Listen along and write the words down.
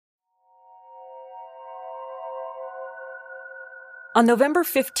On November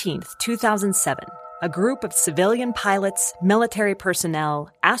 15th, 2007, a group of civilian pilots, military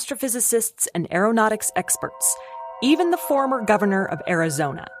personnel, astrophysicists, and aeronautics experts, even the former governor of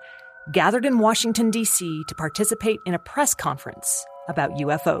Arizona, gathered in Washington, D.C. to participate in a press conference about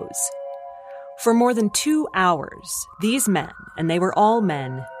UFOs. For more than 2 hours, these men, and they were all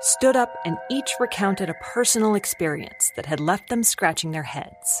men, stood up and each recounted a personal experience that had left them scratching their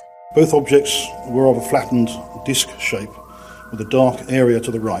heads. Both objects were of a flattened disc shape with a dark area to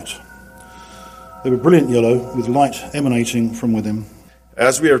the right. They were brilliant yellow with light emanating from within.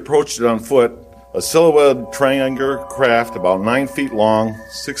 As we approached it on foot, a silhouetted triangular craft about 9 feet long,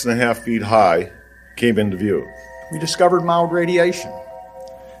 6.5 feet high, came into view. We discovered mild radiation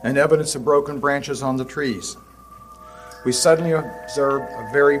and evidence of broken branches on the trees. We suddenly observed a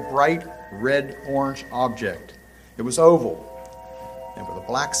very bright red-orange object. It was oval and with a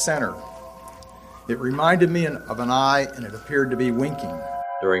black center. It reminded me of an eye, and it appeared to be winking.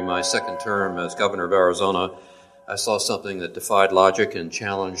 During my second term as governor of Arizona, I saw something that defied logic and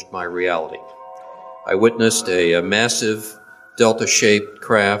challenged my reality. I witnessed a massive delta-shaped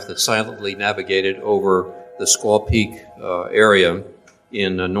craft that silently navigated over the Squaw Peak area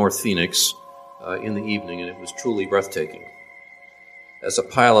in North Phoenix in the evening, and it was truly breathtaking. As a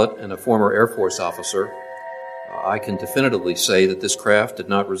pilot and a former Air Force officer, I can definitively say that this craft did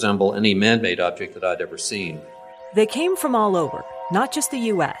not resemble any man-made object that I'd ever seen. They came from all over, not just the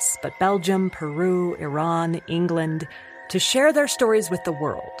U.S., but Belgium, Peru, Iran, England, to share their stories with the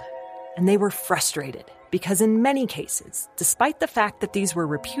world. And they were frustrated because in many cases, despite the fact that these were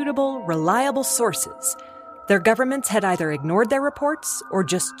reputable, reliable sources, their governments had either ignored their reports or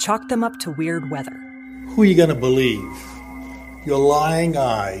just chalked them up to weird weather. Who are you going to believe? Your lying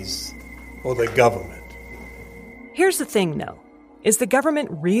eyes or the government? Here's the thing, though. Is the government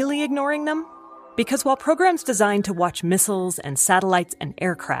really ignoring them? Because while programs designed to watch missiles and satellites and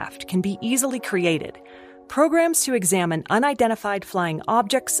aircraft can be easily created, programs to examine unidentified flying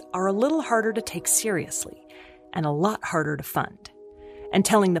objects are a little harder to take seriously and a lot harder to fund. And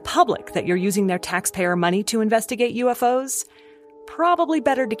telling the public that you're using their taxpayer money to investigate UFOs? Probably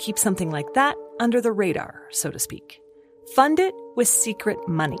better to keep something like that under the radar, so to speak. Fund it with secret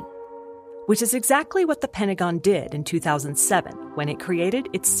money. Which is exactly what the Pentagon did in 2007 when it created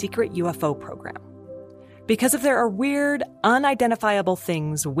its secret UFO program. Because if there are weird, unidentifiable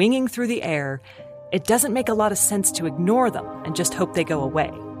things winging through the air, it doesn't make a lot of sense to ignore them and just hope they go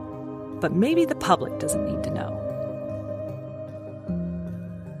away. But maybe the public doesn't need to know.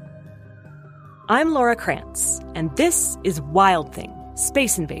 I'm Laura Krantz, and this is Wild Thing,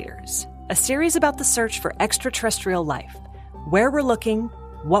 Space Invaders, a series about the search for extraterrestrial life, where we're looking,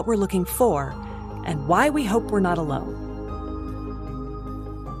 what we're looking for, and why we hope we're not alone.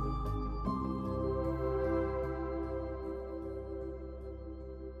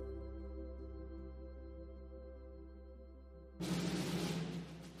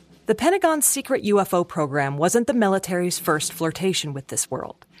 The Pentagon's secret UFO program wasn't the military's first flirtation with this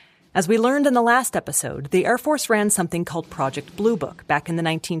world. As we learned in the last episode, the Air Force ran something called Project Blue Book back in the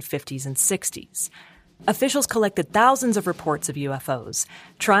 1950s and 60s. Officials collected thousands of reports of UFOs,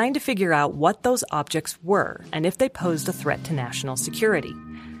 trying to figure out what those objects were and if they posed a threat to national security,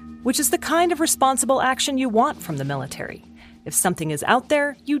 which is the kind of responsible action you want from the military. If something is out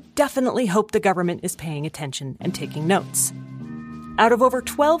there, you definitely hope the government is paying attention and taking notes. Out of over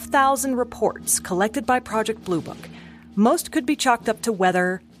 12,000 reports collected by Project Blue Book, most could be chalked up to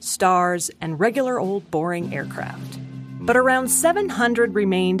weather, stars, and regular old boring aircraft. But around 700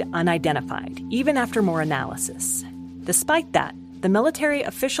 remained unidentified, even after more analysis. Despite that, the military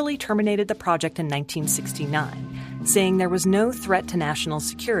officially terminated the project in 1969, saying there was no threat to national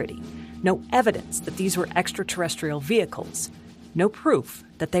security, no evidence that these were extraterrestrial vehicles, no proof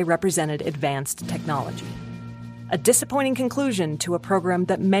that they represented advanced technology. A disappointing conclusion to a program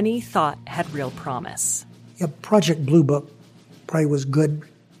that many thought had real promise. Yeah, Project Blue Book probably was good.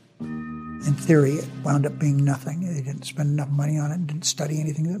 In theory, it wound up being nothing. They didn't spend enough money on it, didn't study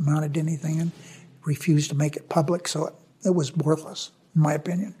anything that amounted to anything, and refused to make it public, so it was worthless, in my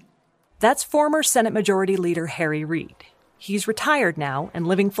opinion. That's former Senate Majority Leader Harry Reid. He's retired now and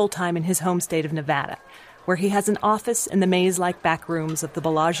living full-time in his home state of Nevada, where he has an office in the maze-like back rooms of the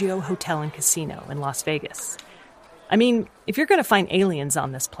Bellagio Hotel and Casino in Las Vegas. I mean, if you're going to find aliens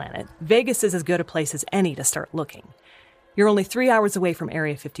on this planet, Vegas is as good a place as any to start looking. You're only 3 hours away from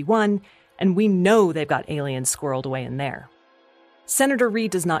Area 51, and we know they've got aliens squirreled away in there. Senator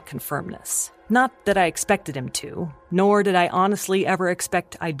Reid does not confirm this. Not that I expected him to, nor did I honestly ever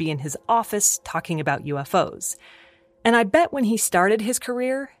expect I'd be in his office talking about UFOs. And I bet when he started his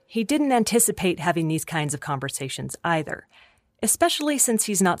career, he didn't anticipate having these kinds of conversations either. especially since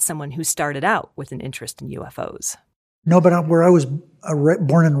he's not someone who started out with an interest in UFOs. No, but where I was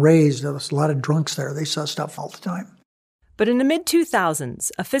born and raised, there was a lot of drunks there. They saw stuff all the time. But in the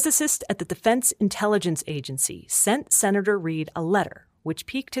mid-2000s, a physicist at the Defense Intelligence Agency sent Senator Reid a letter which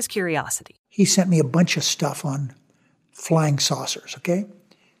piqued his curiosity. He sent me a bunch of stuff on flying saucers, okay?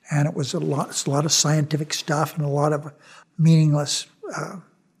 And it was a lot of scientific stuff and a lot of meaningless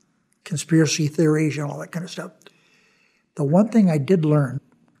conspiracy theories and all that kind of stuff. The one thing I did learn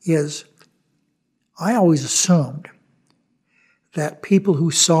is I always assumed that people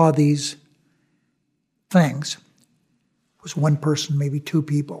who saw these things was one person, maybe two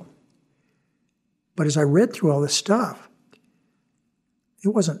people. But as I read through all this stuff, it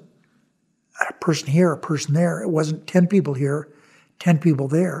wasn't a person here, a person there. It wasn't 10 people here, 10 people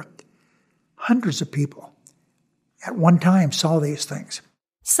there. Hundreds of people at one time saw these things.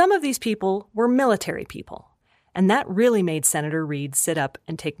 Some of these people were military people, and that really made Senator Reid sit up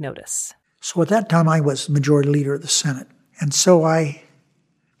and take notice. So at that time, I was majority leader of the Senate. And so I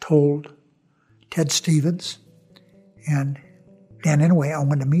told Ted Stevens and Dan Inouye I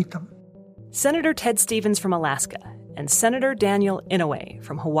wanted to meet them. Senator Ted Stevens from Alaska and Senator Daniel Inouye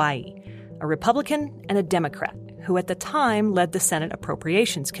from Hawaii, a Republican and a Democrat who at the time led the Senate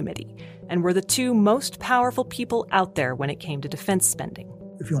Appropriations Committee and were the two most powerful people out there when it came to defense spending.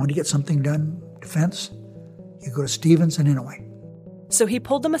 If you want to get something done, defense, you go to Stevens and Inouye. So he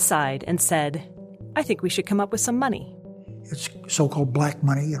pulled them aside and said, I think we should come up with some money. It's so-called black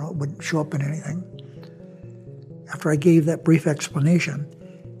money, it wouldn't show up in anything. After I gave that brief explanation,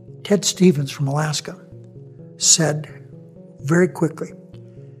 Ted Stevens from Alaska said very quickly,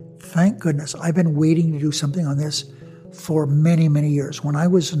 thank goodness, I've been waiting to do something on this for many, many years. When I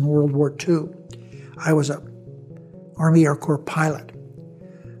was in World War II, I was an Army Air Corps pilot.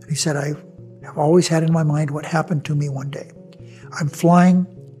 He said, I have always had in my mind what happened to me one day. I'm flying,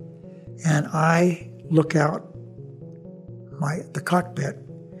 and I look out the cockpit,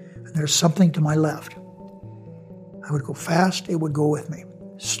 and there's something to my left. I would go fast, it would go with me.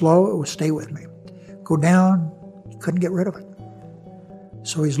 Slow, it would stay with me. Go down, he couldn't get rid of it.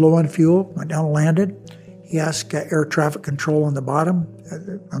 So he's low on fuel, went down and landed. He asked air traffic control on the bottom,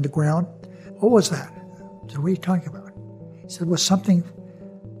 on the ground, what was that? I said, what are you talking about? He said, was something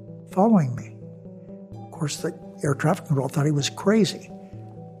following me. Of course, the air traffic control thought he was crazy.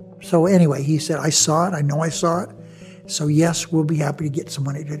 So anyway, he said, I saw it, I know I saw it. So yes, we'll be happy to get some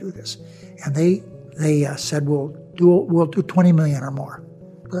money to do this. And they said, we'll do $20 million or more.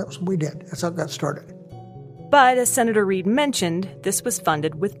 That's what we did. That's how it got started. But as Senator Reid mentioned, this was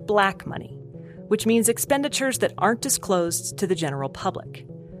funded with black money, which means expenditures that aren't disclosed to the general public.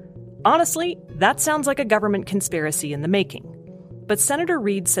 Honestly, that sounds like a government conspiracy in the making. But Senator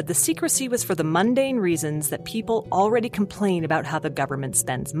Reid said the secrecy was for the mundane reasons that people already complain about how the government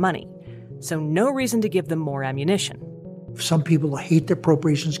spends money. So no reason to give them more ammunition. Some people hate the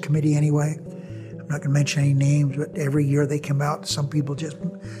Appropriations Committee anyway. I'm not going to mention any names, but every year they come out, some people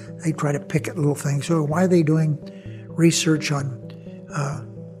they try to pick at little things. So why are they doing research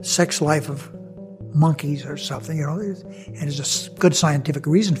on sex life of monkeys or something? And there's a good scientific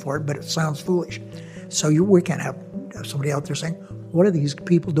reason for it, but it sounds foolish. So we can't have somebody out there saying, what are these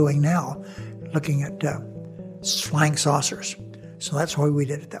people doing now looking at flying saucers? So that's why we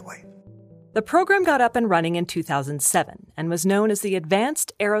did it that way. The program got up and running in 2007 and was known as the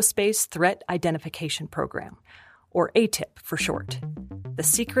Advanced Aerospace Threat Identification Program, or ATIP for short, the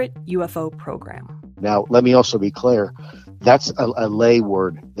secret UFO program. Now, let me also be clear, that's a lay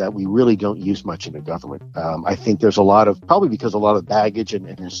word that we really don't use much in the government. I think there's probably because a lot of baggage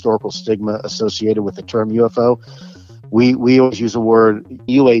and historical stigma associated with the term UFO. We always use the word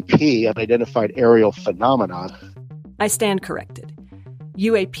UAP, unidentified aerial phenomenon. I stand corrected.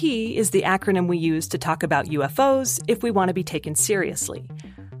 UAP is the acronym we use to talk about UFOs if we want to be taken seriously.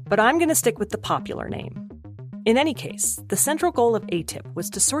 But I'm going to stick with the popular name. In any case, the central goal of ATIP was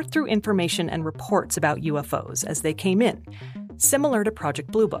to sort through information and reports about UFOs as they came in, similar to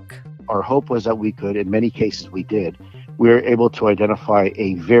Project Blue Book. Our hope was that we could, in many cases we did, we were able to identify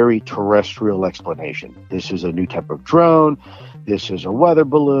a very terrestrial explanation. This is a new type of drone. This is a weather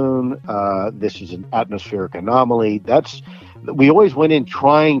balloon. This is an atmospheric anomaly. We always went in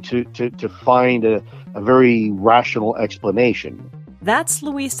trying to find a very rational explanation. That's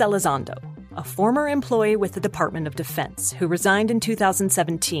Luis Elizondo, a former employee with the Department of Defense who resigned in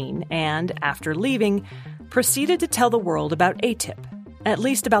 2017 and, after leaving, proceeded to tell the world about ATIP, at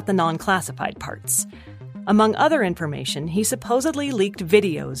least about the non-classified parts. Among other information, he supposedly leaked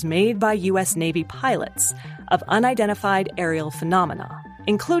videos made by U.S. Navy pilots of unidentified aerial phenomena,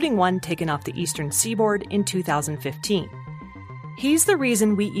 including one taken off the eastern seaboard in 2015. He's the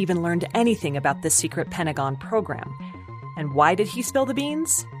reason we even learned anything about this secret Pentagon program. And why did he spill the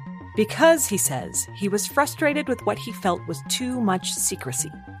beans? Because, he says, he was frustrated with what he felt was too much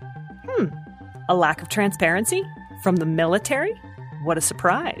secrecy. A lack of transparency? From the military? What a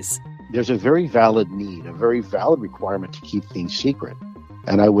surprise. There's a very valid need, a very valid requirement to keep things secret.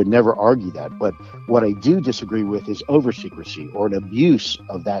 And I would never argue that. But what I do disagree with is over-secrecy or an abuse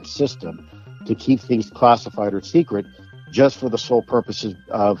of that system to keep things classified or secret just for the sole purposes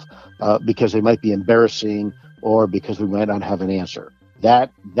of because they might be embarrassing or because we might not have an answer.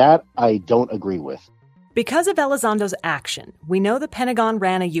 That I don't agree with. Because of Elizondo's action, we know the Pentagon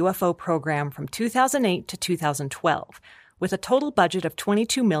ran a UFO program from 2008 to 2012 with a total budget of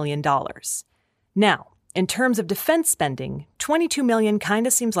 $22 million. Now, in terms of defense spending, $22 million kind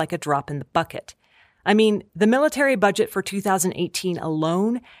of seems like a drop in the bucket. I mean, the military budget for 2018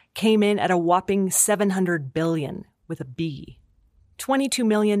 alone came in at a whopping $700 billion with a B. $22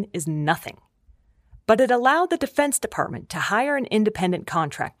 million is nothing. But it allowed the Defense Department to hire an independent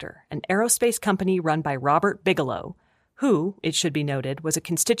contractor, an aerospace company run by Robert Bigelow, who, it should be noted, was a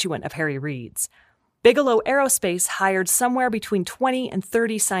constituent of Harry Reid's. Bigelow Aerospace hired somewhere between 20 and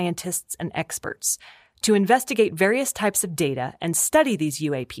 30 scientists and experts to investigate various types of data and study these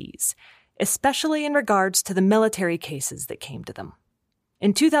UAPs, especially in regards to the military cases that came to them.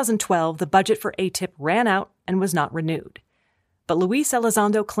 In 2012, the budget for ATIP ran out and was not renewed. But Luis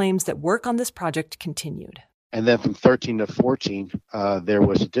Elizondo claims that work on this project continued. And then from 13 to 14, there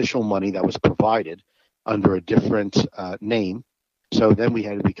was additional money that was provided under a different name. So then we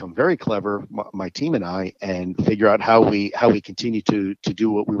had to become very clever, my team and I, and figure out how we continue to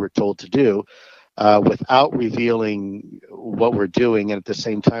do what we were told to do without revealing what we're doing, and at the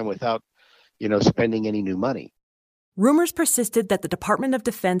same time without, spending any new money. Rumors persisted that the Department of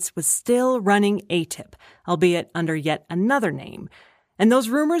Defense was still running ATIP, albeit under yet another name. And those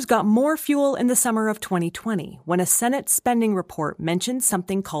rumors got more fuel in the summer of 2020 when a Senate spending report mentioned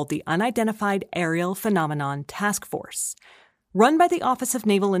something called the Unidentified Aerial Phenomenon Task Force. Run by the Office of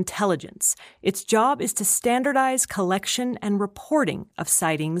Naval Intelligence, its job is to standardize collection and reporting of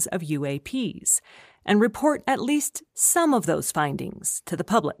sightings of UAPs, and report at least some of those findings to the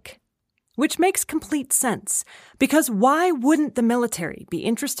public. Which makes complete sense, because why wouldn't the military be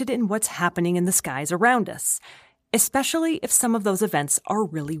interested in what's happening in the skies around us, especially if some of those events are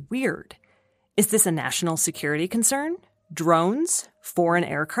really weird? Is this a national security concern? Drones? Foreign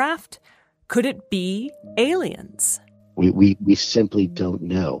aircraft? Could it be aliens? We simply don't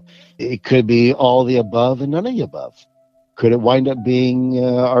know. It could be all the above and none of the above. Could it wind up being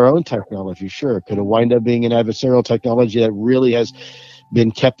our own technology? Sure. Could it wind up being an adversarial technology that really has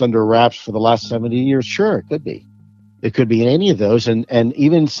been kept under wraps for the last 70 years? Sure, it could be. It could be in any of those, and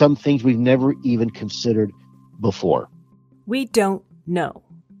even some things we've never even considered before. We don't know.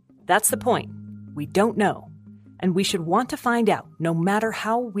 That's the point. We don't know. And we should want to find out, no matter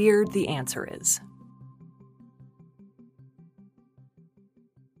how weird the answer is.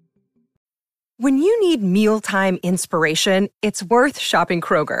 When you need mealtime inspiration, it's worth shopping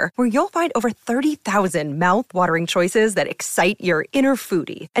Kroger, where you'll find over 30,000 mouth-watering choices that excite your inner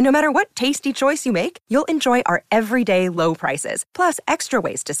foodie. And no matter what tasty choice you make, you'll enjoy our everyday low prices, plus extra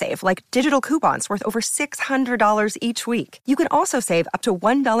ways to save, like digital coupons worth over $600 each week. You can also save up to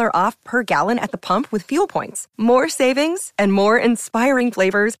 $1 off per gallon at the pump with fuel points. More savings and more inspiring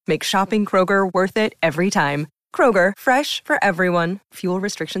flavors make shopping Kroger worth it every time. Kroger, fresh for everyone. Fuel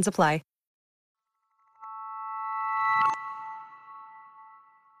restrictions apply.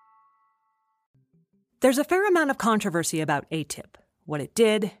 There's a fair amount of controversy about ATIP, what it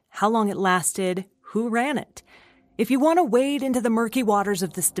did, how long it lasted, who ran it. If you want to wade into the murky waters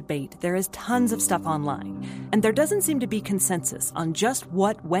of this debate, there is tons of stuff online, and there doesn't seem to be consensus on just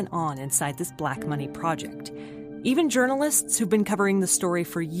what went on inside this black money project. Even journalists who've been covering the story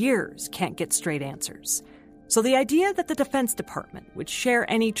for years can't get straight answers. So the idea that the Defense Department would share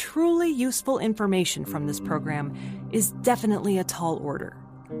any truly useful information from this program is definitely a tall order.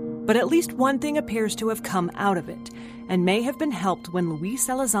 But at least one thing appears to have come out of it, and may have been helped when Luis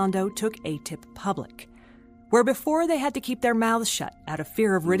Elizondo took ATIP public. Where before they had to keep their mouths shut out of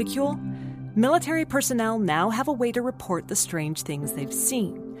fear of ridicule, military personnel now have a way to report the strange things they've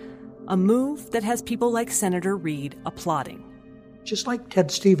seen. A move that has people like Senator Reid applauding. Just like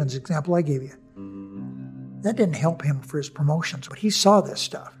Ted Stevens' example I gave you. That didn't help him for his promotions, but he saw this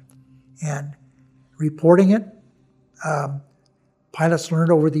stuff. And reporting it, pilots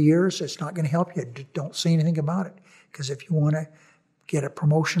learned over the years, it's not going to help you. Don't say anything about it. Because if you want to get a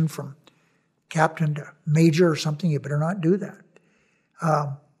promotion from captain to major or something, you better not do that.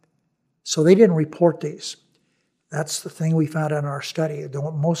 So they didn't report these. That's the thing we found in our study. The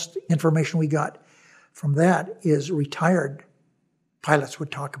most information we got from that is retired pilots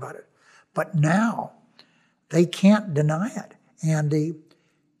would talk about it. But now they can't deny it. And the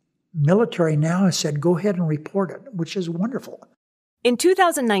military now has said, go ahead and report it, which is wonderful. In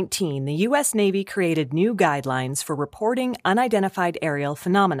 2019, the U.S. Navy created new guidelines for reporting unidentified aerial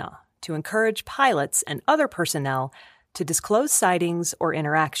phenomena to encourage pilots and other personnel to disclose sightings or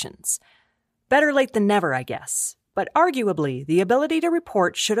interactions. Better late than never, I guess. But arguably, the ability to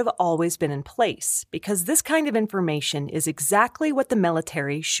report should have always been in place, because this kind of information is exactly what the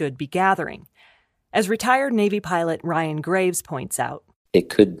military should be gathering. As retired Navy pilot Ryan Graves points out, it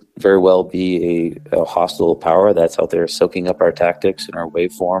could very well be a hostile power that's out there soaking up our tactics and our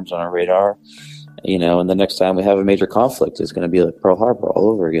waveforms on our radar. And the next time we have a major conflict, it's going to be like Pearl Harbor all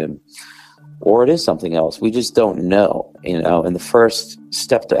over again. Or it is something else. We just don't know, and the first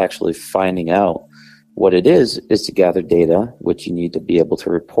step to actually finding out what it is to gather data, which you need to be able to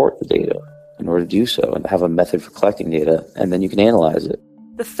report the data in order to do so and have a method for collecting data, and then you can analyze it.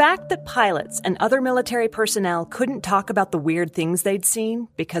 The fact that pilots and other military personnel couldn't talk about the weird things they'd seen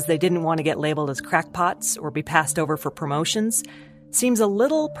because they didn't want to get labeled as crackpots or be passed over for promotions seems a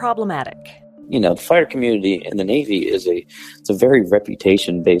little problematic. The fighter community in the Navy it's a very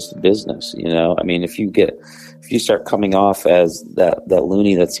reputation-based business. If you start coming off as that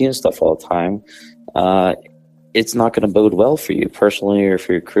loony that's seeing stuff all the time, it's not going to bode well for you personally or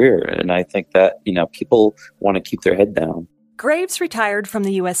for your career. And I think that, people want to keep their head down. Graves retired from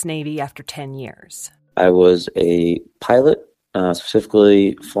the U.S. Navy after 10 years. I was a pilot,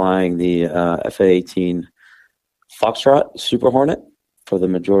 specifically flying the FA-18 Foxtrot Super Hornet for the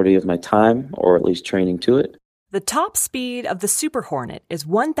majority of my time, or at least training to it. The top speed of the Super Hornet is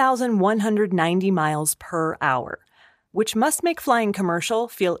 1,190 miles per hour, which must make flying commercial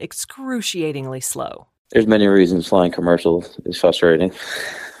feel excruciatingly slow. There's many reasons flying commercial is frustrating.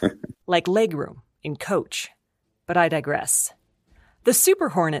 Like legroom in coach. But I digress. The Super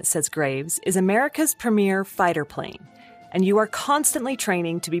Hornet, says Graves, is America's premier fighter plane, and you are constantly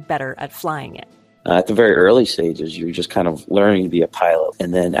training to be better at flying it. At the very early stages, you're just kind of learning to be a pilot,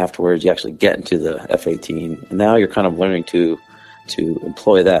 and then afterwards you actually get into the F-18, and now you're kind of learning to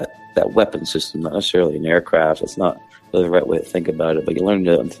employ that weapon system, not necessarily an aircraft. It's not really the right way to think about it, but you learn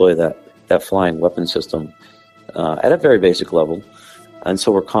to employ that flying weapon system at a very basic level. And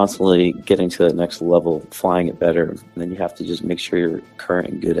so we're constantly getting to the next level, flying it better. And then you have to just make sure you're current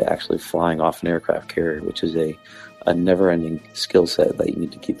and good at actually flying off an aircraft carrier, which is a never-ending skill set that you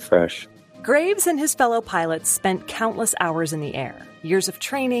need to keep fresh. Graves and his fellow pilots spent countless hours in the air, years of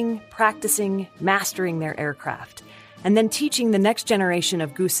training, practicing, mastering their aircraft, and then teaching the next generation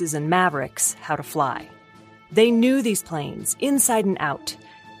of Gooses and Mavericks how to fly. They knew these planes inside and out,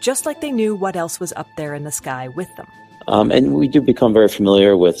 just like they knew what else was up there in the sky with them. And we do become very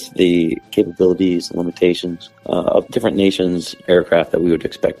familiar with the capabilities and limitations of different nations' aircraft that we would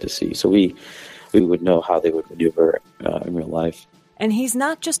expect to see. So we would know how they would maneuver in real life. And he's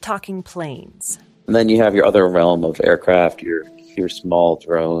not just talking planes. And then you have your other realm of aircraft, your small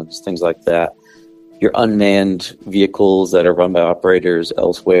drones, things like that. Your unmanned vehicles that are run by operators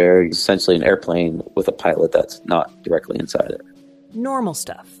elsewhere, essentially an airplane with a pilot that's not directly inside it. Normal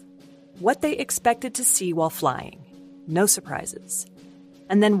stuff. What they expected to see while flying. No surprises.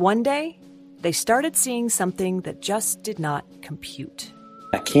 And then one day, they started seeing something that just did not compute.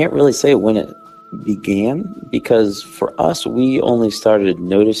 I can't really say when it began, because for us, we only started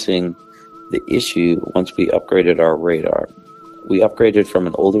noticing the issue once we upgraded our radar. We upgraded from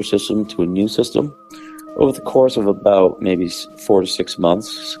an older system to a new system over the course of about maybe 4 to 6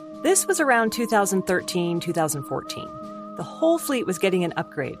 months. This was around 2013, 2014. The whole fleet was getting an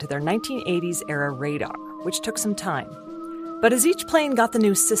upgrade to their 1980s era radar, which took some time. But as each plane got the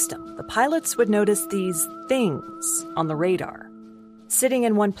new system, the pilots would notice these things on the radar, sitting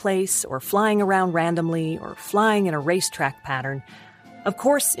in one place or flying around randomly or flying in a racetrack pattern. Of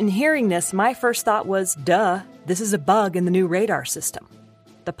course, in hearing this, my first thought was, duh, this is a bug in the new radar system.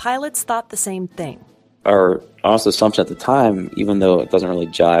 The pilots thought the same thing. Our honest assumption at the time, even though it doesn't really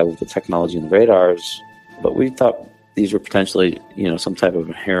jive with the technology in the radars, but we thought these were potentially, some type of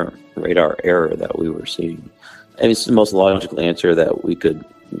inherent radar error that we were seeing. And it's the most logical answer that we could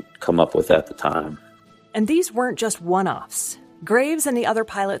come up with at the time. And these weren't just one-offs. Graves and the other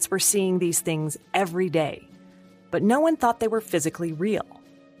pilots were seeing these things every day. But no one thought they were physically real.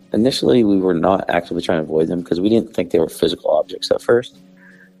 Initially, we were not actively trying to avoid them because we didn't think they were physical objects at first.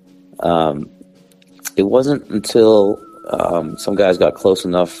 It wasn't until some guys got close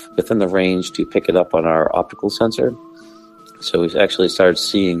enough within the range to pick it up on our optical sensor. So we actually started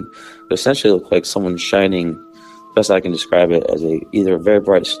seeing it essentially look like someone shining best I can describe it as either a very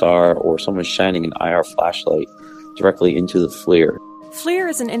bright star or someone shining an IR flashlight directly into the FLIR. FLIR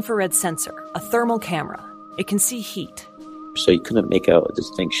is an infrared sensor, a thermal camera. It can see heat. So you couldn't make out a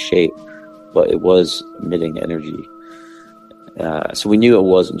distinct shape, but it was emitting energy. So we knew it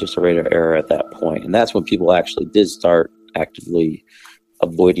wasn't just a radar error at that point. And that's when people actually did start actively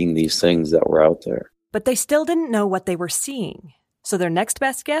avoiding these things that were out there. But they still didn't know what they were seeing. So their next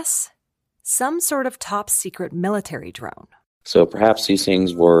best guess? Some sort of top secret military drone. So perhaps these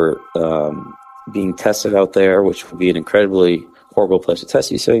things were being tested out there, which would be an incredibly horrible place to test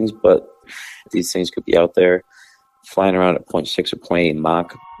these things, but these things could be out there flying around at 0.6 or 0.8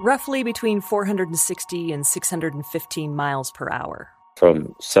 Mach. Roughly between 460 and 615 miles per hour.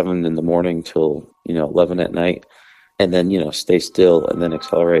 From 7 in the morning till, 11 at night. And then, stay still and then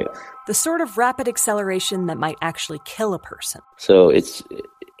accelerate. The sort of rapid acceleration that might actually kill a person. So it's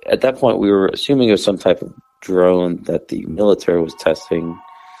at that point we were assuming it was some type of drone that the military was testing.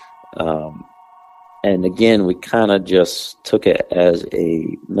 And again, we kind of just took it as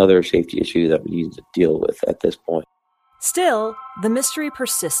another safety issue that we needed to deal with at this point. Still, the mystery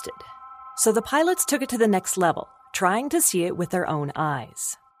persisted. So the pilots took it to the next level, trying to see it with their own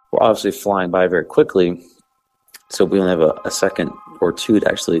eyes. We're obviously flying by very quickly, so we only have a second or two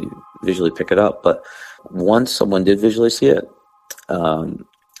to actually visually pick it up. But once someone did visually see it, and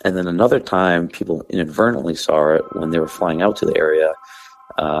then another time people inadvertently saw it when they were flying out to the area,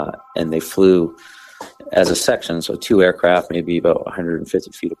 and they flew as a section, so two aircraft, maybe about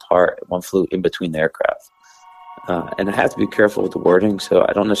 150 feet apart. One flew in between the aircraft. And I have to be careful with the wording, so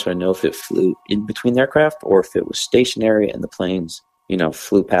I don't necessarily know if it flew in between the aircraft or if it was stationary and the planes,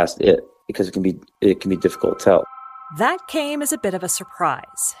 flew past it, because it can be difficult to tell. That came as a bit of a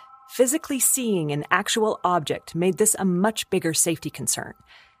surprise. Physically seeing an actual object made this a much bigger safety concern,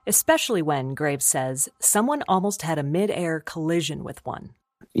 especially when, Graves says, someone almost had a mid-air collision with one.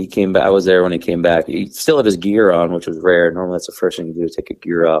 He came back. I was there when he came back. He still had his gear on, which was rare. Normally that's the first thing you do, take your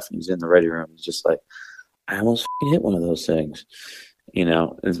gear off. And he's in the ready room. He's just like, I almost hit one of those things.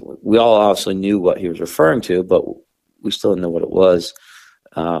 And we all obviously knew what he was referring to, but we still didn't know what it was.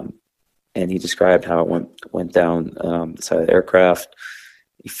 And he described how it went down the side of the aircraft.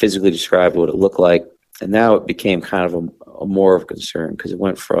 He physically described what it looked like. And now it became kind of a more of a concern, because it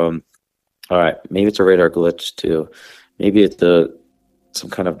went from, all right, maybe it's a radar glitch, to maybe it's some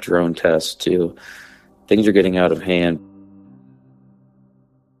kind of drone test, to things are getting out of hand.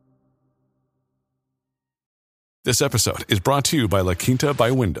 This episode is brought to you by La Quinta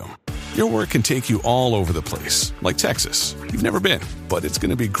by Wyndham. Your work can take you all over the place, like Texas. You've never been, but it's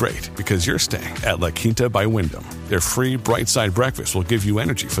going to be great because you're staying at La Quinta by Wyndham. Their free Bright Side breakfast will give you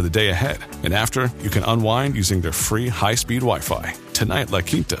energy for the day ahead. And after, you can unwind using their free high-speed Wi-Fi. Tonight, La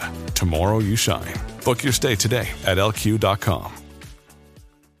Quinta. Tomorrow, you shine. Book your stay today at LQ.com.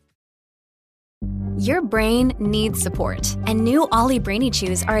 Your brain needs support, and new Ollie Brainy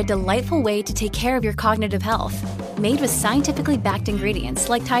Chews are a delightful way to take care of your cognitive health. Made with scientifically backed ingredients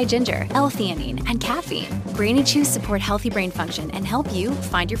like Thai ginger, L-theanine, and caffeine, Brainy Chews support healthy brain function and help you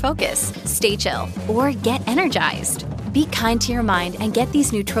find your focus, stay chill, or get energized. Be kind to your mind and get these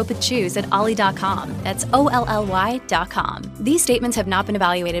nootropic chews at Ollie.com. That's OLLY.com. These statements have not been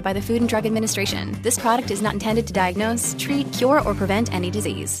evaluated by the Food and Drug Administration. This product is not intended to diagnose, treat, cure, or prevent any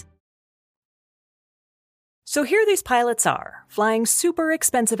disease. So here these pilots are, flying super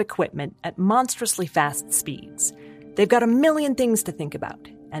expensive equipment at monstrously fast speeds. They've got a million things to think about,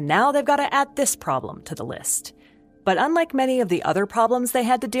 and now they've got to add this problem to the list. But unlike many of the other problems they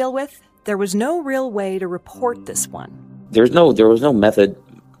had to deal with, there was no real way to report this one. There was no method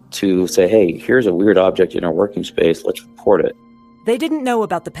to say, hey, here's a weird object in our working space, let's report it. They didn't know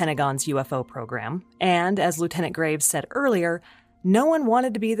about the Pentagon's UFO program, and as Lieutenant Graves said earlier, no one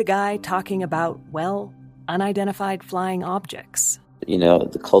wanted to be the guy talking about, well, unidentified flying objects.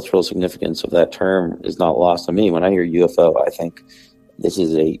 The cultural significance of that term is not lost on me. When I hear UFO, I think this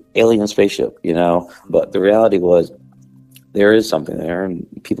is a alien spaceship, But the reality was there is something there, and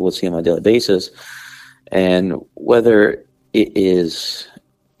people would see them on a daily basis. And whether it is,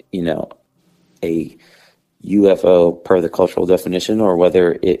 a UFO per the cultural definition, or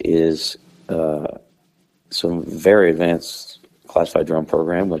whether it is some very advanced classified drone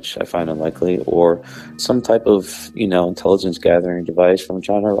program, which I find unlikely, or some type of, intelligence gathering device from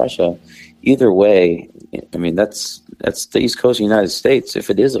China or Russia. Either way, that's the East Coast of the United States. If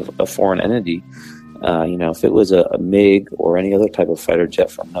it is a foreign entity, if it was a MiG or any other type of fighter jet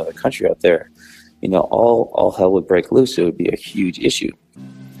from another country out there, all hell would break loose. It would be a huge issue.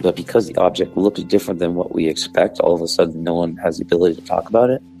 But because the object looks different than what we expect, all of a sudden no one has the ability to talk about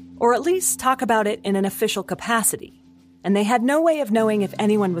it. or at least talk about it in an official capacity. And they had no way of knowing if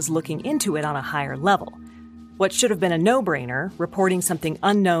anyone was looking into it on a higher level. What should have been a no-brainer, reporting something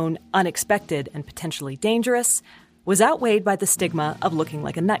unknown, unexpected, and potentially dangerous, was outweighed by the stigma of looking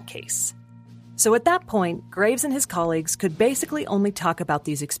like a nutcase. So at that point, Graves and his colleagues could basically only talk about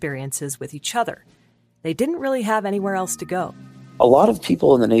these experiences with each other. They didn't really have anywhere else to go. A lot of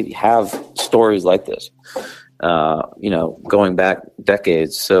people in the Navy have stories like this, going back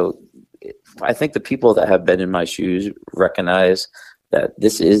decades. So I think the people that have been in my shoes recognize that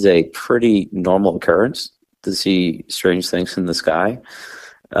this is a pretty normal occurrence to see strange things in the sky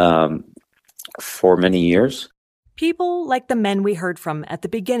for many years. People like the men we heard from at the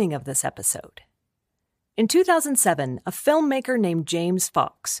beginning of this episode. In 2007, a filmmaker named James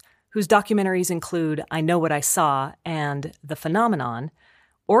Fox, whose documentaries include I Know What I Saw and The Phenomenon,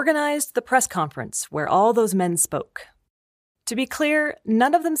 organized the press conference where all those men spoke. To be clear,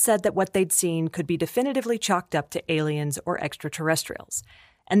 none of them said that what they'd seen could be definitively chalked up to aliens or extraterrestrials,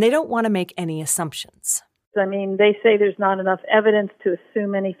 and they don't want to make any assumptions. I mean, they say there's not enough evidence to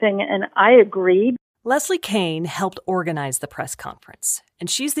assume anything, and I agreed. Leslie Kean helped organize the press conference, and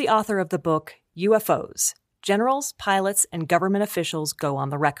she's the author of the book UFOs, Generals, Pilots, and Government Officials Go on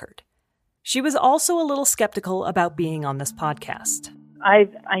the Record. She was also a little skeptical about being on this podcast.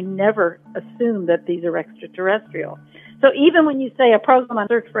 I never assumed that these are extraterrestrial. So even when you say a program on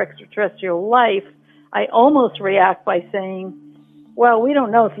search for extraterrestrial life, I almost react by saying, well, we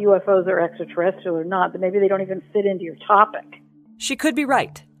don't know if UFOs are extraterrestrial or not, but maybe they don't even fit into your topic. She could be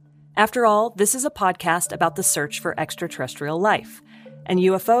right. After all, this is a podcast about the search for extraterrestrial life, and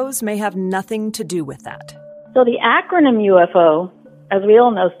UFOs may have nothing to do with that. So the acronym UFO, as we all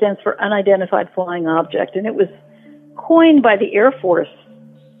know, stands for Unidentified Flying Object, and it was coined by the Air Force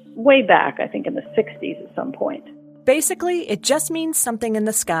way back, I think in the 60s at some point. Basically, it just means something in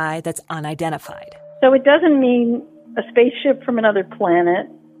the sky that's unidentified. So it doesn't mean a spaceship from another planet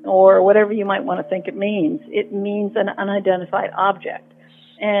or whatever you might want to think it means. It means an unidentified object.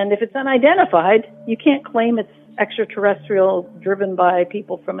 And if it's unidentified, you can't claim it's extraterrestrial driven by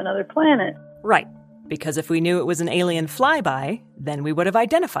people from another planet. Right, because if we knew it was an alien flyby, then we would have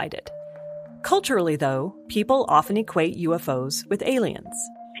identified it. Culturally, though, people often equate UFOs with aliens.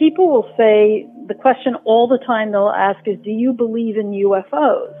 People will say, the question all the time they'll ask is, do you believe in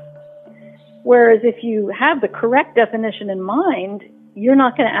UFOs? Whereas if you have the correct definition in mind, you're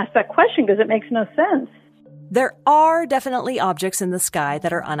not going to ask that question because it makes no sense. There are definitely objects in the sky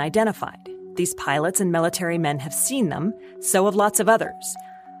that are unidentified. These pilots and military men have seen them, so have lots of others.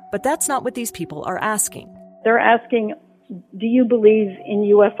 But that's not what these people are asking. They're asking, do you believe in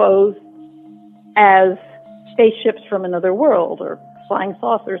UFOs as spaceships from another world or flying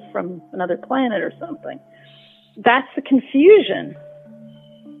saucers from another planet or something? That's the confusion.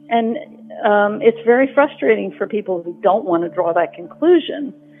 And it's very frustrating for people who don't want to draw that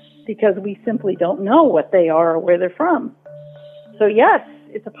conclusion because we simply don't know what they are or where they're from. So yes,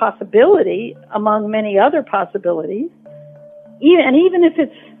 it's a possibility among many other possibilities. Even if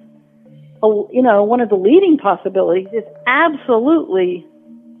it's one of the leading possibilities, it's absolutely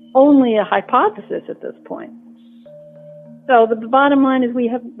only a hypothesis at this point. So the bottom line is we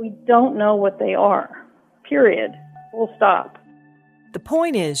don't know what they are. Period. Full stop. The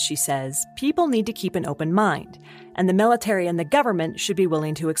point is, she says, people need to keep an open mind, and the military and the government should be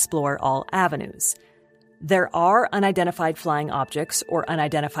willing to explore all avenues. There are unidentified flying objects or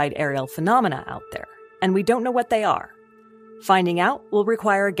unidentified aerial phenomena out there, and we don't know what they are. Finding out will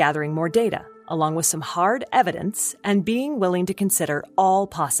require gathering more data, along with some hard evidence and being willing to consider all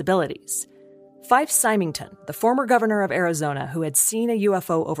possibilities. Fife Symington, the former governor of Arizona who had seen a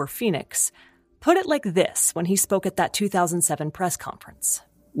UFO over Phoenix, put it like this when he spoke at that 2007 press conference.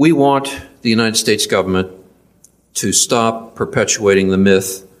 We want the United States government to stop perpetuating the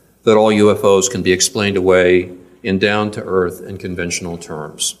myth that all UFOs can be explained away in down-to-earth and conventional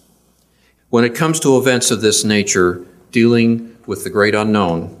terms. When it comes to events of this nature, dealing with the great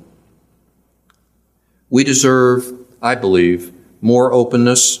unknown, we deserve, I believe, more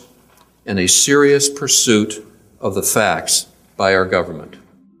openness and a serious pursuit of the facts by our government.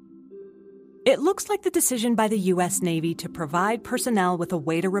 It looks like the decision by the U.S. Navy to provide personnel with a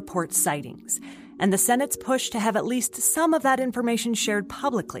way to report sightings, and the Senate's push to have at least some of that information shared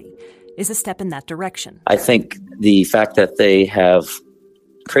publicly, is a step in that direction. I think the fact that they have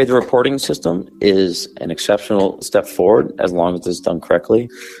created the reporting system is an exceptional step forward as long as it's done correctly.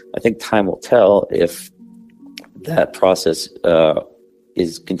 I think time will tell if that process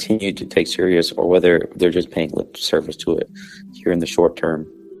is continued to take serious or whether they're just paying lip service to it here in the short term.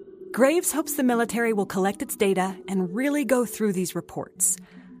 Graves hopes the military will collect its data and really go through these reports.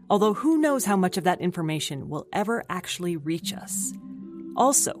 although who knows how much of that information will ever actually reach us.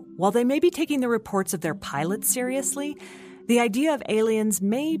 Also, while they may be taking the reports of their pilots seriously, the idea of aliens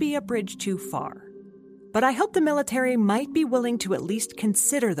may be a bridge too far. But I hope the military might be willing to at least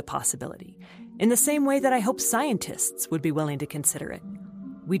consider the possibility, in the same way that I hope scientists would be willing to consider it.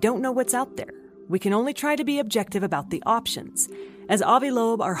 We don't know what's out there. We can only try to be objective about the options. As Avi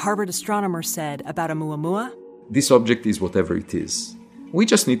Loeb, our Harvard astronomer, said about Oumuamua, this object is whatever it is. We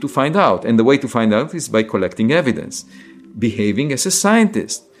just need to find out, and the way to find out is by collecting evidence, behaving as a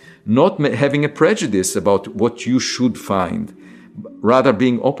scientist, not having a prejudice about what you should find, rather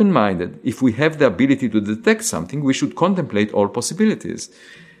being open-minded. If we have the ability to detect something, we should contemplate all possibilities,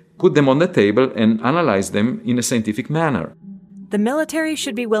 put them on the table, and analyze them in a scientific manner. The military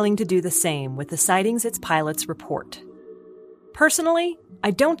should be willing to do the same with the sightings its pilots report. Personally,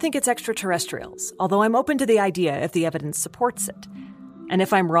 I don't think it's extraterrestrials, although I'm open to the idea if the evidence supports it. And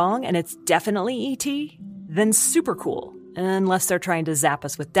if I'm wrong and it's definitely ET, then super cool, unless they're trying to zap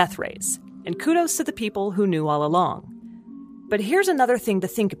us with death rays. And kudos to the people who knew all along. But here's another thing to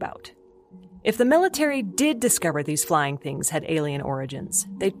think about. If the military did discover these flying things had alien origins,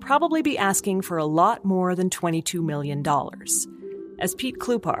 they'd probably be asking for a lot more than $22 million. As Pete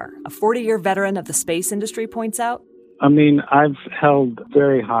Klupar, a 40-year veteran of the space industry, points out, I mean, I've held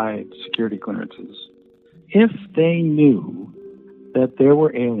very high security clearances. If they knew that there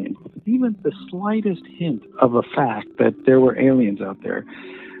were aliens, even the slightest hint of a fact that there were aliens out there,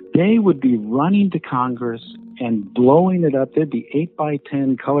 they would be running to Congress and blowing it up. There'd be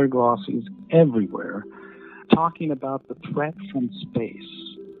 8x10 color glossies everywhere talking about the threat from space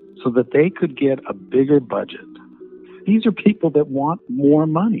so that they could get a bigger budget. These are people that want more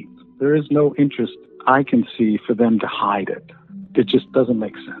money. There is no interest I can see for them to hide it. It just doesn't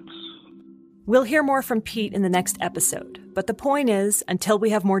make sense. We'll hear more from Pete in the next episode, but the point is, until we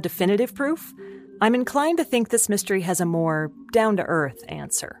have more definitive proof, I'm inclined to think this mystery has a more down-to-earth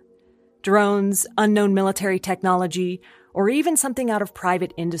answer. Drones, unknown military technology, or even something out of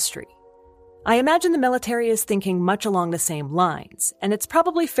private industry. I imagine the military is thinking much along the same lines, and it's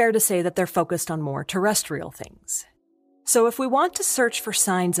probably fair to say that they're focused on more terrestrial things. So if we want to search for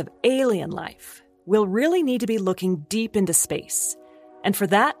signs of alien life, we'll really need to be looking deep into space. And for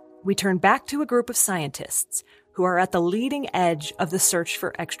that, we turn back to a group of scientists who are at the leading edge of the search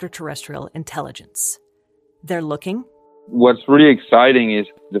for extraterrestrial intelligence. They're looking. What's really exciting is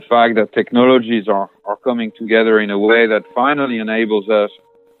the fact that technologies are coming together in a way that finally enables us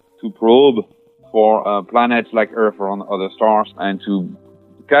to probe for planets like Earth or on other stars and to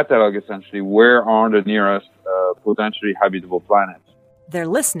catalog essentially where are the nearest potentially habitable planets. They're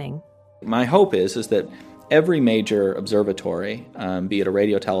listening. My hope is that every major observatory, be it a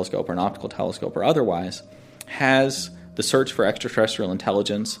radio telescope or an optical telescope or otherwise, has the search for extraterrestrial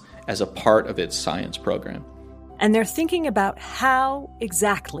intelligence as a part of its science program. And they're thinking about how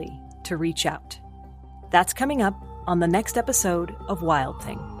exactly to reach out. That's coming up on the next episode of Wild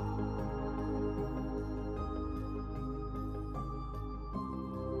Thing.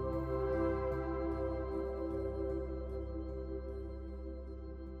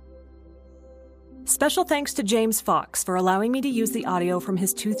 Special thanks to James Fox for allowing me to use the audio from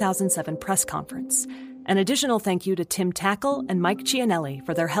his 2007 press conference. An additional thank you to Tim Tackle and Mike Cianelli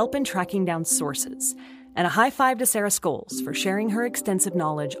for their help in tracking down sources. And a high five to Sarah Scholes for sharing her extensive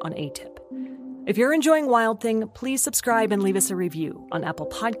knowledge on ATIP. If you're enjoying Wild Thing, please subscribe and leave us a review on Apple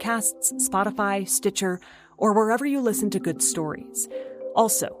Podcasts, Spotify, Stitcher, or wherever you listen to good stories.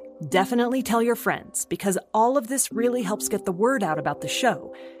 Also, definitely tell your friends, because all of this really helps get the word out about the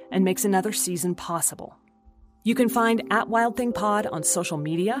show and makes another season possible. You can find @WildThingPod on social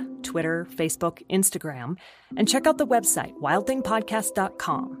media, Twitter, Facebook, Instagram, and check out the website,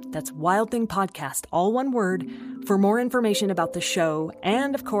 wildthingpodcast.com. That's Wild Thing Podcast, all one word, for more information about the show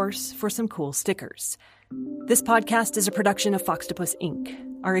and, of course, for some cool stickers. This podcast is a production of Foxtopus Inc.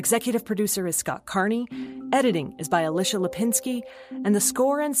 Our executive producer is Scott Carney, editing is by Alicia Lipinski, and the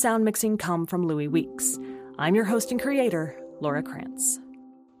score and sound mixing come from Louis Weeks. I'm your host and creator, Laura Krantz.